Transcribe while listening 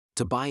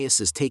Tobias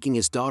is taking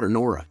his daughter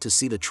Nora to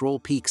see the troll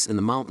peaks in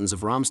the mountains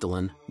of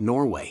Romsdalen,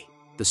 Norway.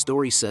 The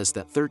story says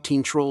that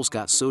 13 trolls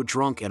got so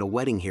drunk at a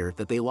wedding here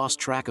that they lost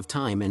track of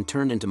time and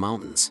turned into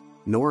mountains.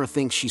 Nora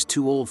thinks she's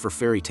too old for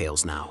fairy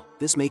tales now.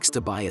 This makes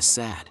Tobias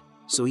sad,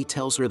 so he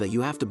tells her that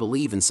you have to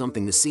believe in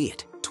something to see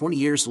it. 20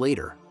 years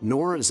later,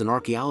 Nora is an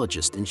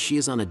archaeologist and she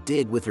is on a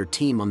dig with her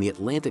team on the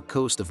Atlantic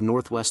coast of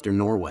northwestern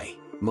Norway.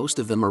 Most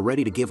of them are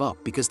ready to give up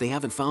because they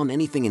haven't found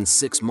anything in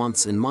 6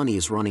 months and money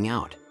is running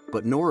out.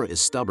 But Nora is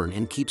stubborn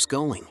and keeps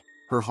going.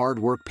 Her hard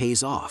work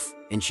pays off,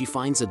 and she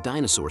finds a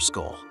dinosaur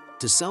skull.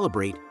 To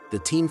celebrate, the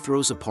team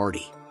throws a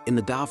party. In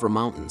the Dovre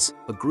Mountains,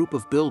 a group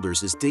of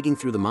builders is digging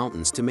through the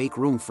mountains to make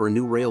room for a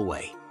new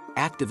railway.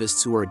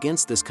 Activists who are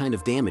against this kind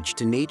of damage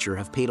to nature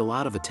have paid a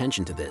lot of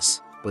attention to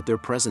this, but their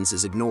presence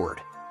is ignored.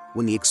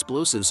 When the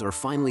explosives are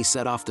finally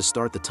set off to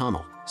start the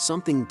tunnel,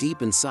 something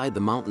deep inside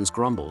the mountains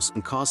grumbles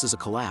and causes a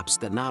collapse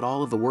that not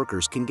all of the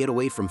workers can get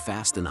away from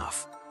fast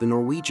enough. The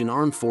Norwegian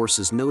armed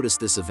forces notice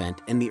this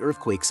event and the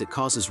earthquakes it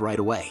causes right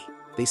away.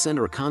 They send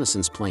a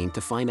reconnaissance plane to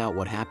find out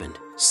what happened.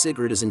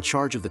 Sigrid is in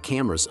charge of the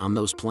cameras on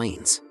those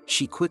planes.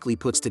 She quickly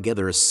puts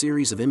together a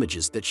series of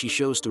images that she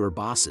shows to her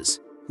bosses,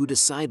 who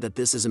decide that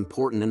this is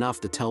important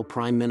enough to tell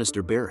Prime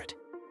Minister Berit.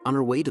 On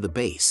her way to the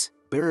base,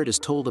 Berit is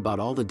told about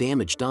all the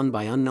damage done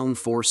by unknown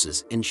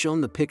forces and shown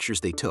the pictures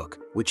they took,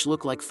 which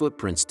look like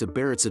footprints to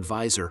Berit's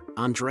advisor,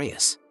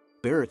 Andreas.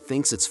 Berit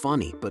thinks it's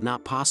funny but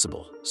not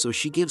possible, so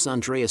she gives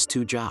Andreas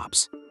 2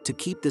 jobs: to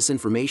keep this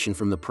information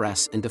from the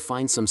press and to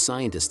find some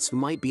scientists who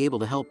might be able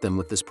to help them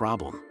with this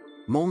problem.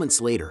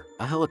 Moments later,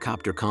 a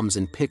helicopter comes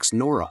and picks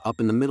Nora up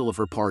in the middle of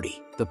her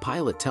party. The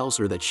pilot tells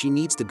her that she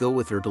needs to go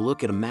with her to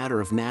look at a matter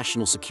of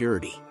national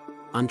security.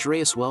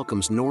 Andreas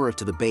welcomes Nora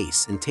to the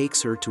base and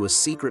takes her to a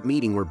secret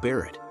meeting where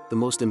Berit, the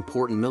most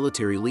important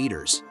military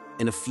leaders,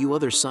 and a few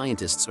other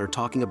scientists are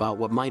talking about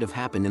what might have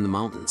happened in the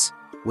mountains.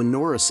 When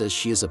Nora says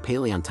she is a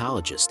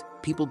paleontologist,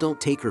 people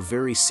don't take her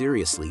very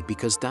seriously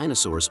because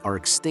dinosaurs are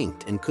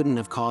extinct and couldn't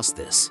have caused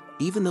this.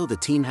 Even though the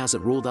team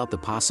hasn't ruled out the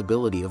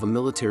possibility of a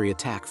military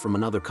attack from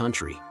another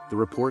country, the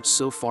reports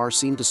so far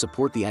seem to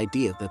support the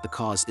idea that the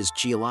cause is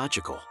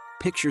geological.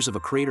 Pictures of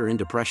a crater and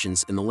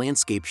depressions in the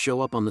landscape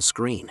show up on the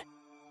screen.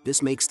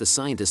 This makes the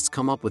scientists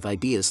come up with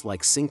ideas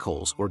like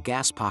sinkholes or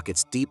gas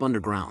pockets deep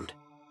underground.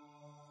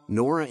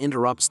 Nora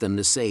interrupts them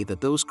to say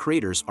that those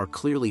craters are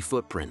clearly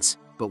footprints,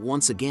 but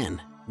once again,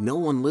 no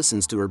one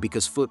listens to her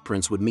because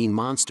footprints would mean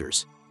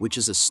monsters, which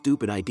is a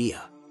stupid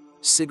idea.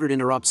 Sigrid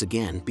interrupts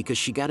again because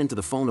she got into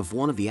the phone of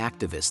one of the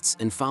activists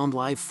and found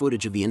live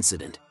footage of the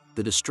incident.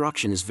 The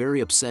destruction is very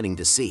upsetting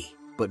to see,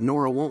 but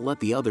Nora won't let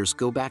the others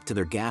go back to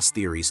their gas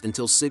theories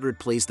until Sigrid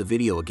plays the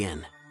video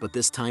again, but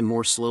this time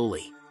more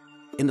slowly.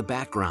 In the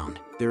background,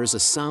 there is a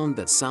sound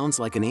that sounds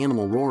like an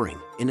animal roaring,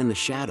 and in the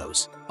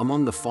shadows,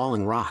 among the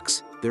falling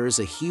rocks, there is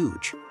a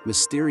huge,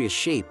 mysterious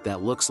shape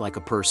that looks like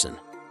a person.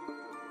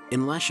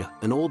 In Lesha,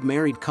 an old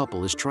married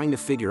couple is trying to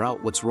figure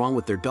out what's wrong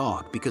with their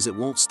dog because it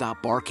won't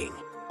stop barking.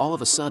 All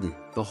of a sudden,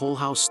 the whole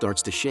house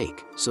starts to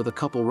shake, so the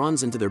couple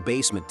runs into their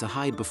basement to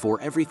hide before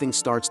everything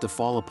starts to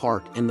fall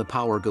apart and the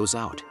power goes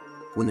out.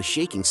 When the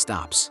shaking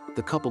stops,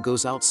 the couple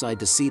goes outside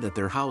to see that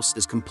their house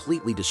is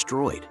completely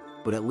destroyed,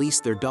 but at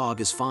least their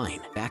dog is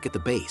fine. Back at the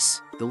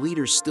base, the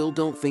leaders still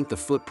don't think the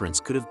footprints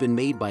could have been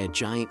made by a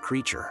giant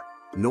creature.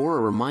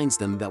 Nora reminds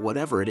them that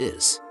whatever it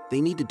is, they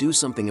need to do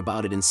something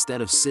about it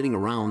instead of sitting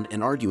around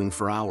and arguing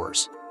for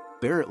hours.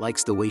 Berit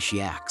likes the way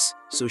she acts,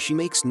 so she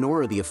makes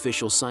Nora the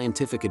official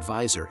scientific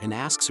advisor and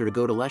asks her to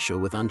go to Lesha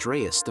with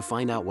Andreas to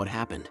find out what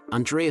happened.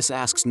 Andreas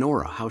asks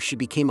Nora how she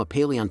became a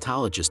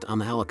paleontologist on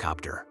the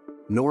helicopter.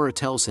 Nora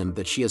tells him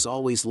that she has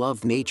always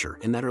loved nature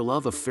and that her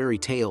love of fairy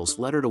tales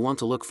led her to want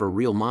to look for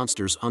real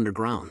monsters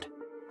underground.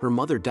 Her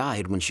mother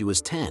died when she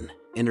was 10,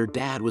 and her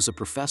dad was a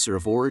professor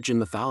of origin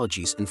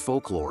mythologies and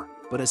folklore,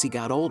 but as he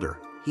got older,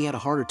 he had a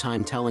harder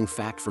time telling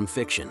fact from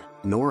fiction.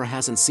 Nora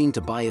hasn't seen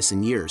Tobias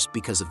in years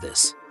because of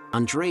this.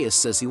 Andreas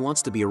says he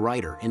wants to be a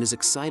writer and is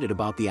excited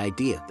about the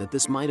idea that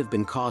this might have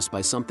been caused by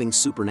something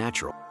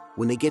supernatural.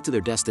 When they get to their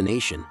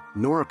destination,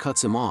 Nora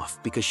cuts him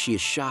off because she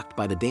is shocked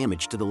by the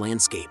damage to the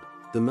landscape.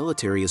 The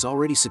military is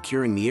already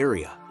securing the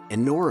area,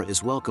 and Nora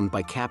is welcomed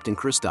by Captain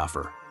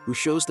Christopher, who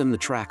shows them the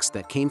tracks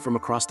that came from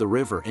across the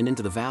river and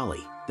into the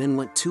valley, then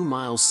went 2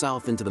 miles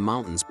south into the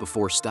mountains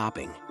before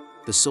stopping.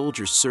 The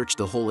soldiers searched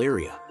the whole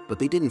area, but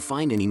they didn't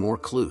find any more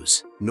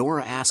clues.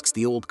 Nora asks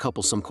the old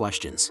couple some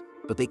questions,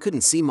 but they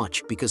couldn't see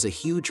much because a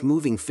huge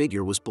moving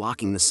figure was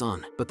blocking the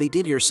sun. But they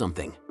did hear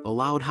something, a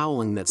loud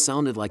howling that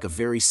sounded like a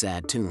very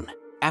sad tune.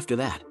 After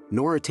that,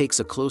 Nora takes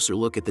a closer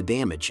look at the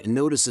damage and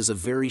notices a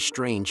very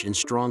strange and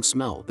strong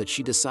smell that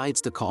she decides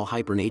to call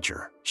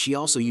hypernature. She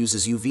also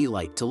uses UV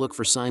light to look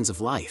for signs of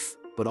life,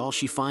 but all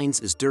she finds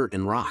is dirt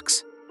and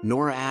rocks.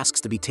 Nora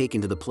asks to be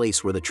taken to the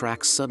place where the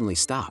tracks suddenly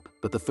stop,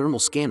 but the thermal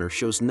scanner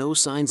shows no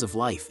signs of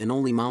life and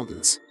only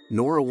mountains.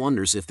 Nora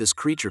wonders if this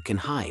creature can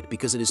hide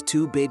because it is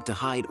too big to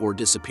hide or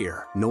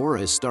disappear.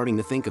 Nora is starting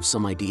to think of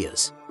some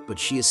ideas, but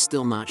she is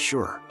still not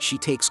sure. She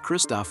takes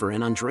Christopher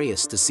and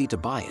Andreas to see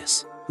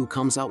Tobias, who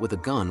comes out with a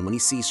gun when he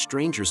sees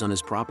strangers on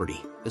his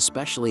property,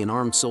 especially an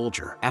armed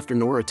soldier. After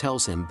Nora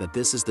tells him that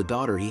this is the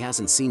daughter he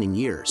hasn't seen in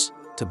years,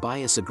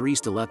 Tobias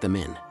agrees to let them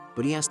in,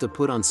 but he has to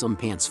put on some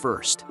pants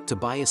first.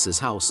 Tobias's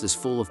house is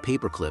full of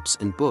paperclips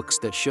and books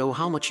that show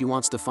how much he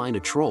wants to find a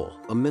troll,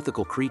 a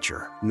mythical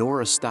creature.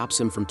 Nora stops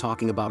him from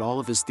talking about all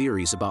of his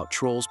theories about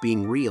trolls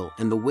being real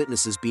and the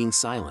witnesses being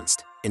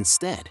silenced.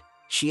 Instead,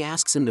 she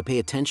asks him to pay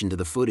attention to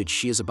the footage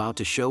she is about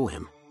to show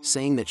him,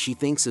 saying that she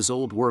thinks his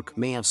old work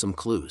may have some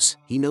clues.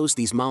 He knows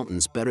these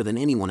mountains better than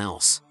anyone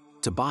else.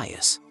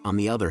 Tobias, on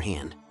the other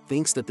hand,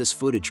 thinks that this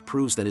footage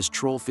proves that his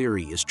troll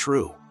theory is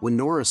true. When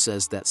Nora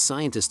says that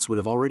scientists would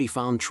have already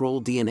found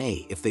troll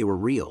DNA if they were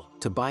real,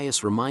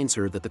 Tobias reminds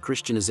her that the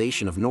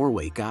Christianization of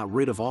Norway got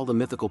rid of all the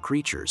mythical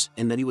creatures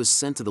and that he was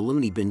sent to the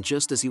loony bin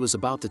just as he was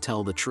about to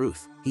tell the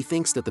truth. He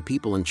thinks that the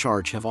people in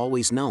charge have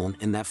always known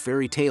and that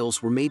fairy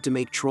tales were made to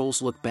make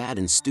trolls look bad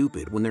and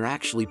stupid when they're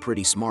actually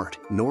pretty smart.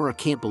 Nora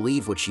can't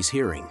believe what she's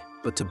hearing,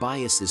 but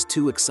Tobias is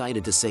too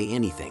excited to say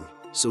anything,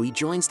 so he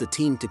joins the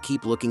team to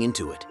keep looking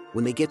into it.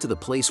 When they get to the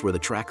place where the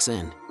tracks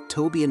end,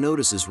 Tobia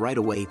notices right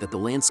away that the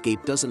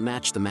landscape doesn't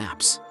match the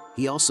maps.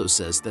 He also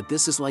says that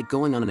this is like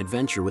going on an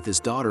adventure with his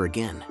daughter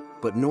again,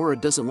 but Nora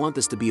doesn't want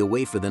this to be a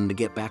way for them to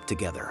get back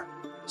together.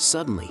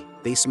 Suddenly,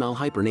 they smell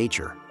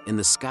hypernature, and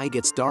the sky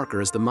gets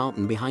darker as the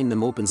mountain behind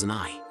them opens an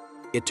eye.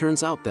 It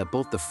turns out that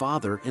both the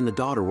father and the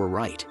daughter were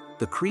right.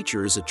 The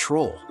creature is a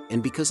troll,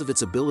 and because of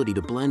its ability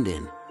to blend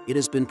in, it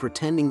has been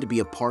pretending to be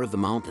a part of the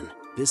mountain.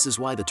 This is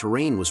why the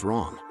terrain was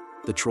wrong.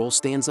 The troll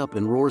stands up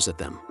and roars at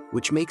them,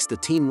 which makes the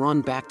team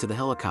run back to the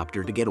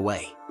helicopter to get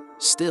away.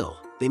 Still,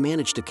 they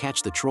manage to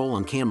catch the troll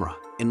on camera,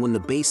 and when the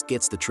base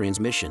gets the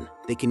transmission,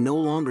 they can no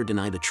longer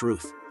deny the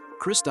truth.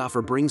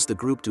 Christopher brings the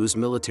group to his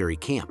military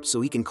camp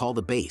so he can call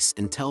the base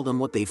and tell them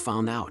what they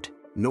found out.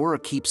 Nora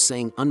keeps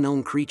saying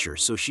unknown creature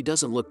so she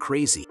doesn't look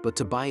crazy, but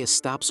Tobias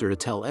stops her to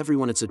tell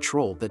everyone it's a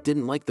troll that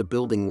didn't like the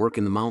building work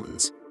in the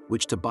mountains,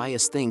 which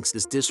Tobias thinks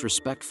is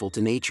disrespectful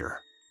to nature.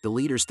 The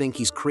leaders think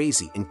he's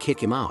crazy and kick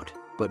him out,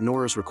 but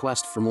Nora's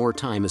request for more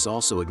time is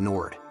also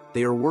ignored.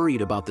 They are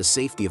worried about the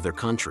safety of their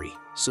country,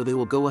 so they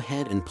will go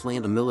ahead and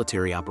plan a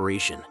military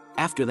operation.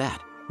 After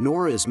that,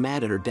 Nora is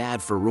mad at her dad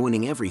for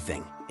ruining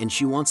everything, and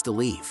she wants to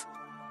leave.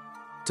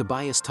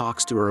 Tobias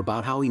talks to her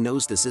about how he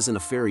knows this isn't a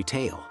fairy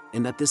tale,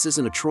 and that this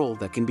isn't a troll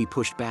that can be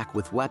pushed back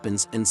with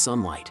weapons and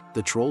sunlight.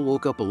 The troll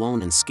woke up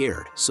alone and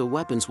scared, so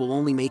weapons will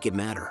only make it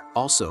matter.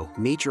 Also,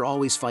 nature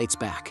always fights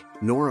back.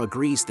 Nora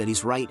agrees that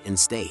he's right and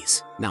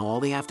stays. Now all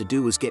they have to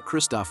do is get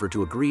Christopher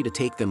to agree to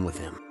take them with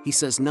him. He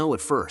says no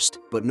at first,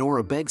 but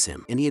Nora begs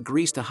him, and he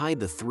agrees to hide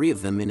the three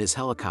of them in his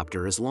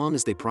helicopter as long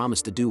as they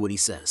promise to do what he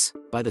says.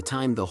 By the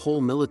time the whole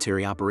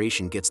military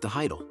operation gets to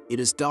Heidel, it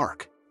is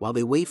dark. While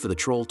they wait for the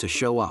troll to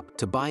show up,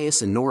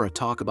 Tobias and Nora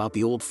talk about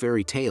the old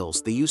fairy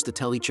tales they used to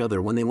tell each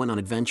other when they went on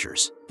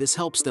adventures. This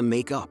helps them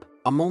make up.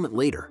 A moment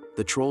later,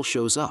 the troll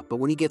shows up, but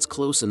when he gets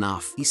close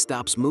enough, he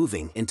stops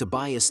moving, and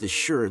Tobias is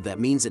sure that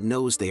means it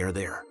knows they are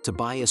there.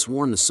 Tobias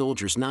warned the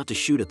soldiers not to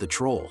shoot at the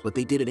troll, but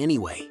they did it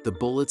anyway. The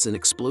bullets and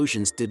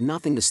explosions did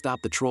nothing to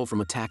stop the troll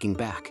from attacking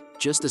back,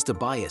 just as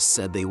Tobias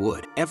said they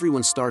would.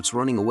 Everyone starts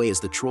running away as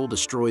the troll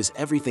destroys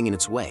everything in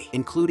its way,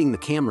 including the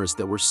cameras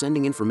that were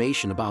sending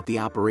information about the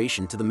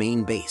operation to the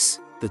main base.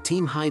 The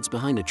team hides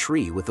behind a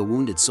tree with a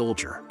wounded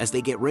soldier. As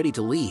they get ready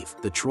to leave,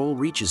 the troll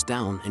reaches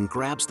down and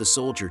grabs the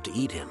soldier to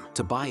eat him.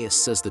 Tobias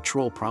says the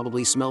troll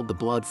probably smelled the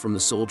blood from the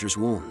soldier's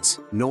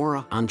wounds.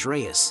 Nora,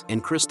 Andreas,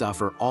 and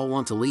Christopher all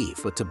want to leave,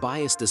 but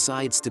Tobias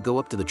decides to go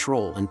up to the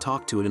troll and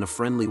talk to it in a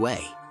friendly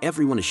way.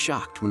 Everyone is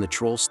shocked when the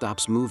troll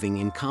stops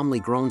moving and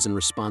calmly groans in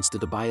response to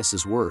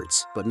Tobias's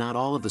words, but not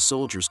all of the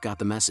soldiers got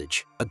the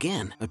message.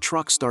 Again, a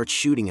truck starts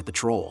shooting at the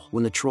troll.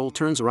 When the troll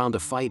turns around to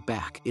fight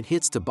back, it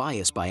hits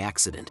Tobias by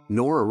accident.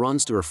 Nora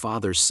runs to her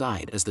father's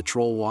side as the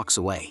troll walks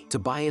away.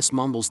 Tobias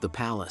mumbles the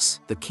palace,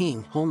 the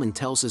king, home, and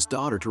tells his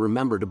daughter to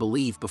remember to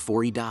believe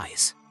before he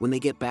dies. When they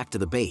get back to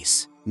the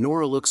base,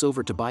 Nora looks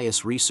over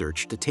Tobias'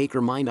 research to take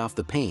her mind off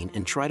the pain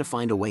and try to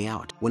find a way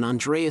out. When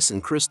Andreas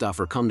and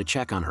Christopher come to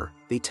check on her,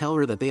 they tell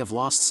her that they have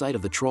lost sight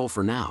of the troll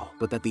for now,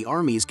 but that the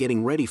army is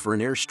getting ready for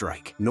an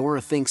airstrike. Nora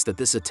thinks that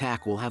this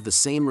attack will have the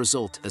same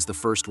result as the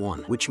first one,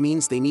 which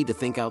means they need to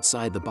think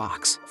outside the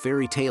box.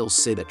 Fairy tales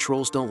say that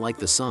trolls don't like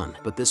the sun,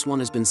 but this one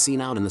has been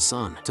seen out in the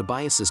sun.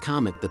 Tobias's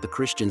comment that the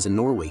Christians in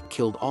Norway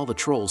killed all the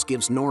trolls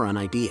gives Nora an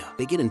idea.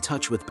 They get in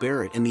touch with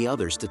Barrett and the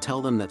others to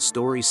tell them that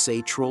stories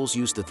say trolls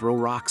used to throw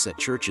rocks at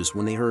churches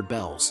when they heard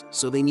bells,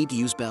 so they need to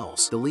use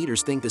bells. The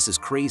leaders think this is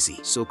crazy,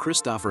 so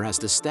Christopher has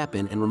to step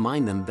in and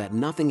remind them that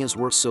nothing has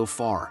worked so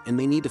far and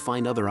they need to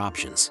find other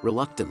options.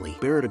 Reluctantly,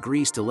 Barrett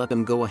agrees to let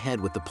them go ahead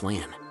with the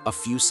plan. A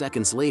few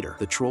seconds later,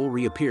 the troll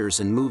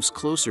reappears and moves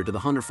closer to the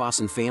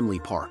Hunderfossen family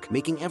park,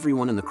 making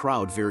everyone in the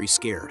crowd very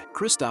scared.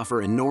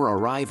 Christopher and Nora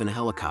arrive in a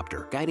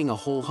helicopter, guiding a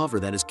whole hover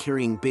that is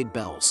carrying big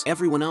bells.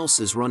 Everyone else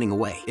is running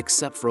away,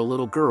 except for a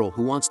little girl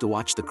who wants to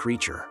watch the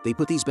creature. They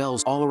put these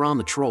bells all around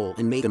the troll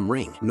and make them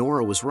ring. Nora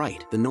Nora was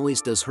right, the noise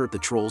does hurt the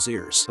troll's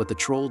ears, but the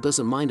troll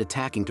doesn't mind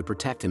attacking to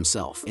protect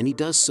himself, and he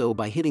does so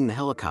by hitting the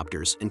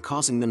helicopters and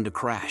causing them to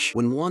crash.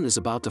 When one is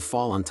about to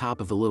fall on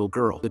top of the little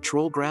girl, the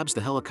troll grabs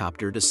the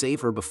helicopter to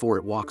save her before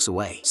it walks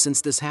away.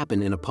 Since this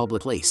happened in a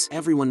public place,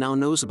 everyone now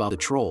knows about the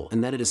troll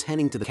and that it is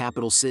heading to the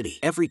capital city.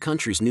 Every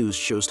country's news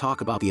shows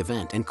talk about the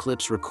event, and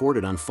clips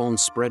recorded on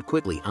phones spread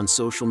quickly on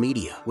social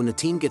media. When the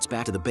team gets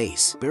back to the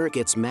base, Barrett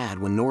gets mad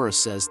when Nora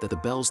says that the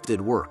bells did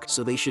work,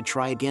 so they should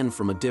try again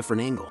from a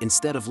different angle.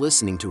 Instead of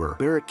listening to her,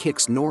 Barrett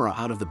kicks Nora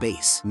out of the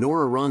base.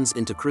 Nora runs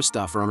into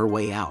Christopher on her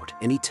way out,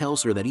 and he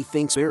tells her that he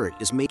thinks Barrett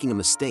is making a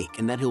mistake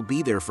and that he'll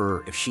be there for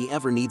her if she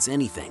ever needs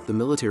anything. The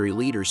military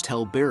leaders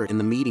tell Barrett in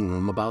the meeting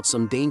room about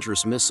some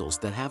dangerous missiles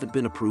that haven't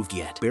been approved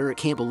yet. Barrett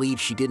can't believe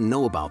she didn't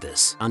know about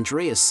this.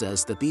 Andreas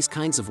says that these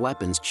kinds of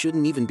weapons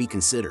shouldn't even be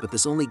considered, but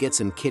this only gets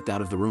him kicked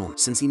out of the room.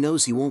 Since he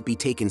knows he won't be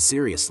taken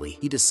seriously,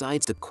 he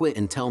decides to quit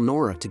and tell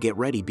Nora to get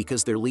ready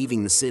because they're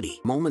leaving the city.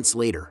 Moments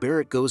later,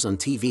 Barrett goes on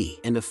TV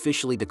and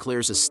officially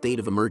declares a state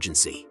of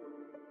emergency.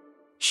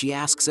 She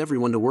asks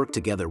everyone to work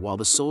together while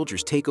the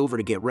soldiers take over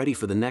to get ready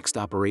for the next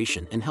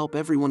operation and help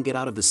everyone get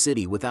out of the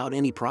city without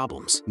any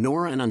problems.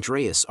 Nora and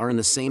Andreas are in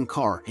the same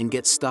car and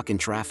get stuck in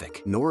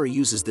traffic. Nora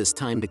uses this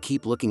time to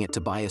keep looking at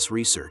Tobias'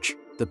 research.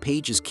 The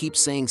pages keep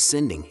saying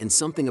Sinding and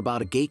something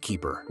about a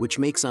gatekeeper, which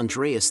makes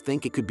Andreas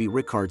think it could be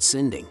Rickard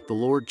Sinding, the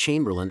Lord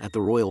Chamberlain at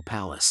the royal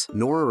palace.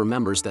 Nora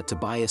remembers that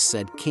Tobias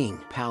said king,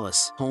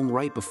 palace, home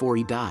right before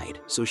he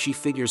died, so she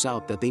figures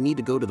out that they need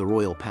to go to the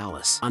royal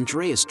palace.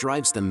 Andreas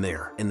drives them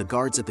there, and the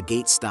guards at the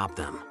gate stop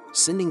them.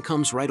 Sinding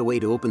comes right away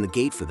to open the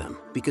gate for them,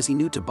 because he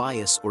knew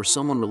Tobias or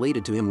someone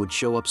related to him would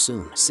show up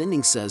soon.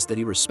 Sinding says that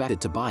he respected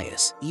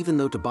Tobias, even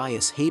though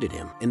Tobias hated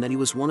him, and that he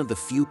was one of the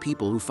few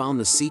people who found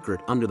the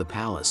secret under the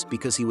palace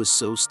because he was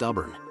so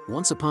stubborn.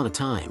 Once upon a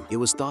time, it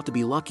was thought to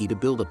be lucky to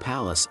build a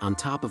palace on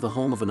top of the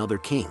home of another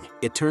king.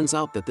 It turns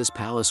out that this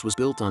palace was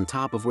built on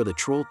top of where the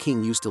Troll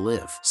King used to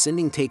live.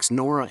 Sinding takes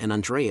Nora and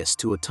Andreas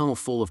to a tunnel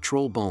full of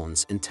troll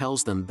bones and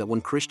tells them that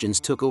when Christians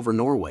took over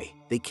Norway,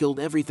 they killed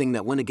everything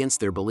that went against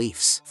their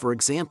beliefs. For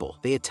example,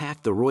 they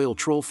attacked the royal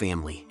troll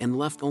family and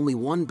left only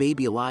one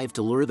baby alive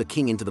to lure the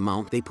king into the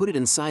mountain. They put it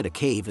inside a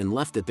cave and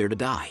left it there to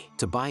die.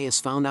 Tobias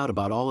found out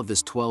about all of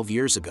this 12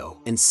 years ago,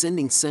 and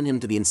Sinding sent him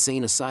to the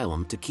insane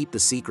asylum to keep the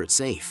secret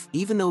safe.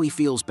 Even though he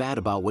feels bad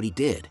about what he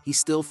did, he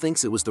still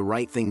thinks it was the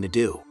right thing to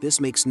do.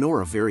 This makes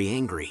Nora very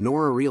angry.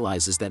 Nora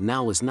realizes that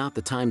now is not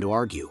the time to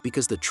argue,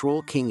 because the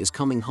Troll King is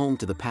coming home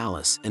to the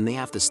palace and they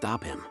have to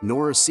stop him.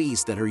 Nora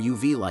sees that her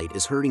UV light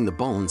is hurting the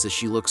bones as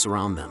she looks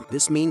around them.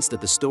 This means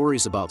that the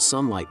stories about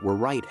sunlight were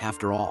right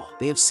after all.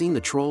 They have seen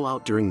the troll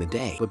out during the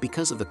day, but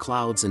because of the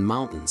clouds and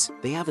mountains,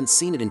 they haven't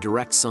seen it in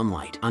direct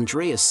sunlight.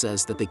 Andreas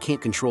says that they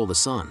can't control the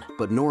sun,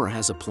 but Nora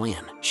has a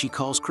plan. She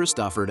calls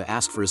Christopher to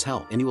ask for his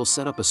help, and he will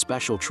set up a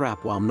special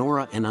trap while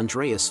Nora and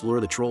Andreas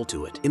lure the troll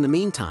to it. In the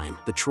meantime,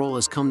 the troll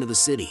has come to the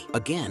city.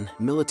 Again,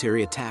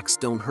 military attacks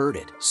don't hurt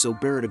it, so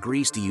Barrett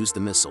agrees to use the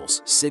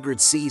missiles. Sigrid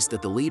sees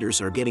that the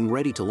leaders are getting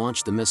ready to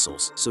launch the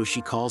missiles, so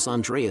she calls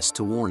Andreas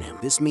to warn him.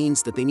 This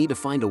means that they need to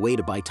find a way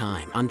to buy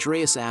time.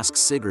 Andreas asks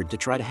Sigrid to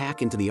try to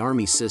hack into the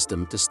army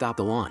system to stop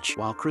the launch,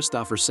 while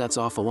Christopher sets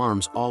off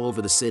alarms all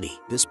over the city.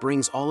 This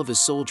brings all of his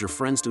soldier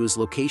friends to his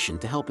location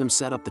to help him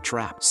set up the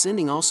trap.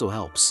 Sinding also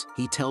helps.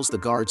 He tells the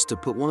guards to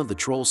put one of the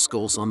troll's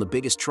skulls on the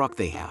biggest truck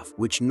they have,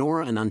 which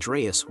Nora and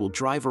Andreas will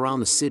drive around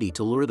the city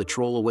to lure the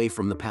troll away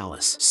from the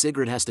palace.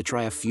 Sigrid has to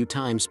try a few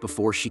times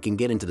before she can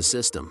get into the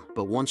system,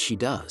 but once she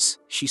does,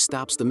 she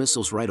stops the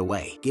missiles right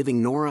away,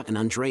 giving Nora and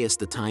Andreas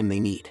the time they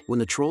need. When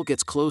the troll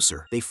gets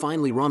closer, they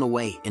finally run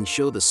away and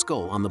show the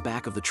skull on the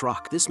back of the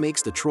truck. This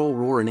makes the troll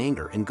roar in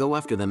anger and go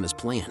after them as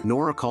planned.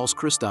 Nora calls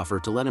Christopher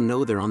to let him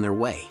know they're on their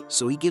way,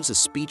 so he gives a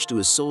speech to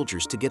his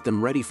soldiers to get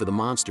them ready for the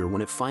monster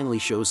when it finally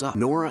shows up.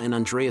 Nora and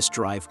Andreas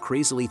drive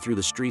crazily through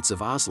the streets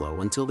of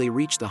Oslo until they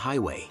reach the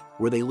highway,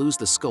 where they lose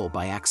the skull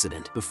by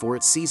accident. Before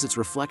it sees its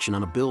reflection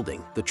on a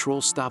building, the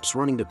troll stops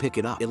running to pick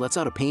it up. It lets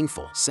out a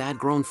painful, sad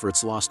groan for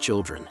its lost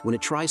children. When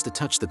it tries to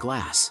touch the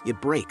glass,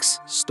 it breaks,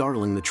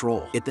 startling the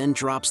troll. It then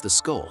drops the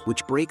skull,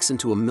 which breaks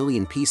into a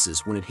million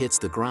pieces when it hits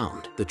the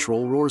ground. The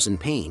troll roars in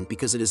pain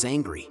because it is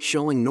angry,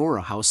 showing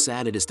Nora how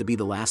sad it is to be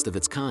the last of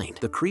its kind.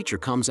 The creature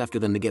comes after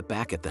them to get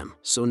back at them,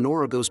 so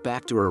Nora goes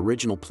back to her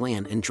original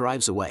plan and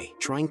drives away,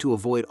 trying to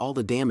avoid all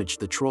the damage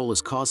the troll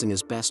is causing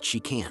as best she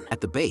can. At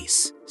the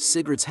base,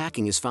 Sigrid's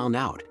hacking is found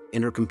out,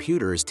 and her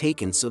computer is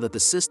taken so that the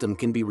system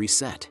can be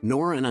reset.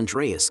 Nora and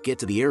Andreas get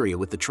to the area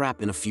with the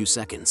trap in a few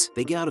seconds.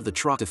 They get out of the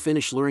truck to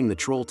finish luring the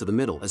troll to the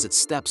middle as it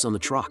steps on the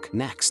truck.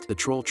 Next, the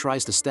troll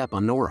tries to step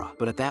on Nora,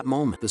 but at that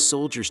moment, the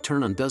soldiers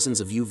turn on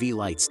dozens of UV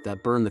lights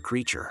that burn the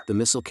creature. The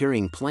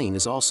missile-carrying plane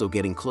is also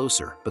getting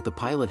closer, but the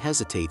pilot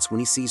hesitates when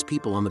he sees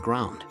people on the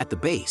ground. At the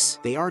base,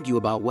 they argue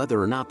about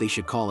whether or not they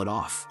should call it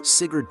off.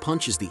 Sigrid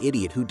punches the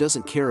idiot who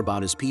doesn't care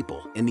about his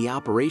people, and the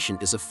operation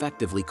is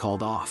effectively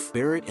called off.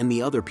 Barrett and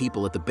the other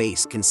people at the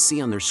base can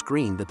see on their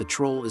screen that the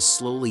troll is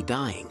slowly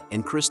dying,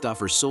 and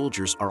Christopher's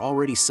soldiers are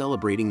already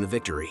celebrating the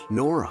victory.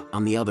 Nora,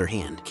 on the other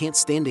hand, can't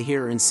stand to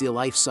hear and see a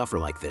life suffer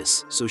like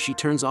this, so she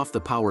turns off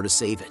the power to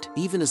save it.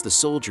 Even as the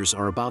soldiers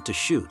are about to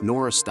shoot,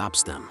 Nora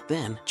stops them.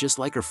 Then, just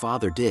like her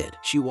father did,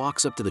 she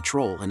walks up to the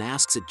troll and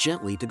asks it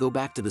gently to go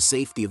back to the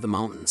safety of the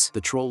mountains.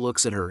 The troll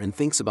looks at her and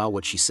thinks about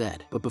what she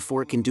said, but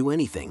before it can do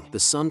anything, the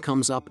sun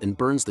comes up and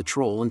burns the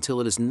troll until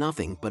it is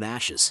nothing but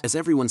ashes. As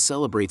everyone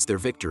celebrates their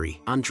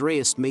victory,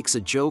 Andreas makes a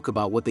joke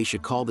about what they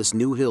should call this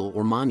new hill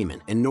or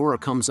monument, and Nora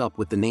comes up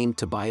with the name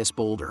Tobias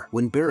Boulder.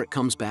 When Barrett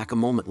comes back a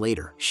moment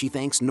later, she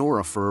thanks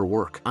Nora for her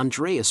work.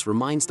 Andreas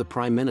reminds the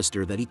Prime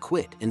Minister that he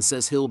quit and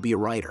says he'll be a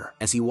writer.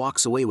 As he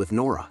walks away with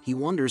Nora, he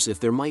wonders if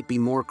there might be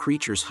more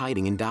creatures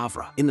hiding in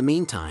Dovre. In the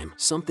meantime,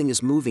 something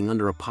is moving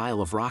under a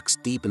pile of rocks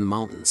deep in the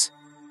mountains.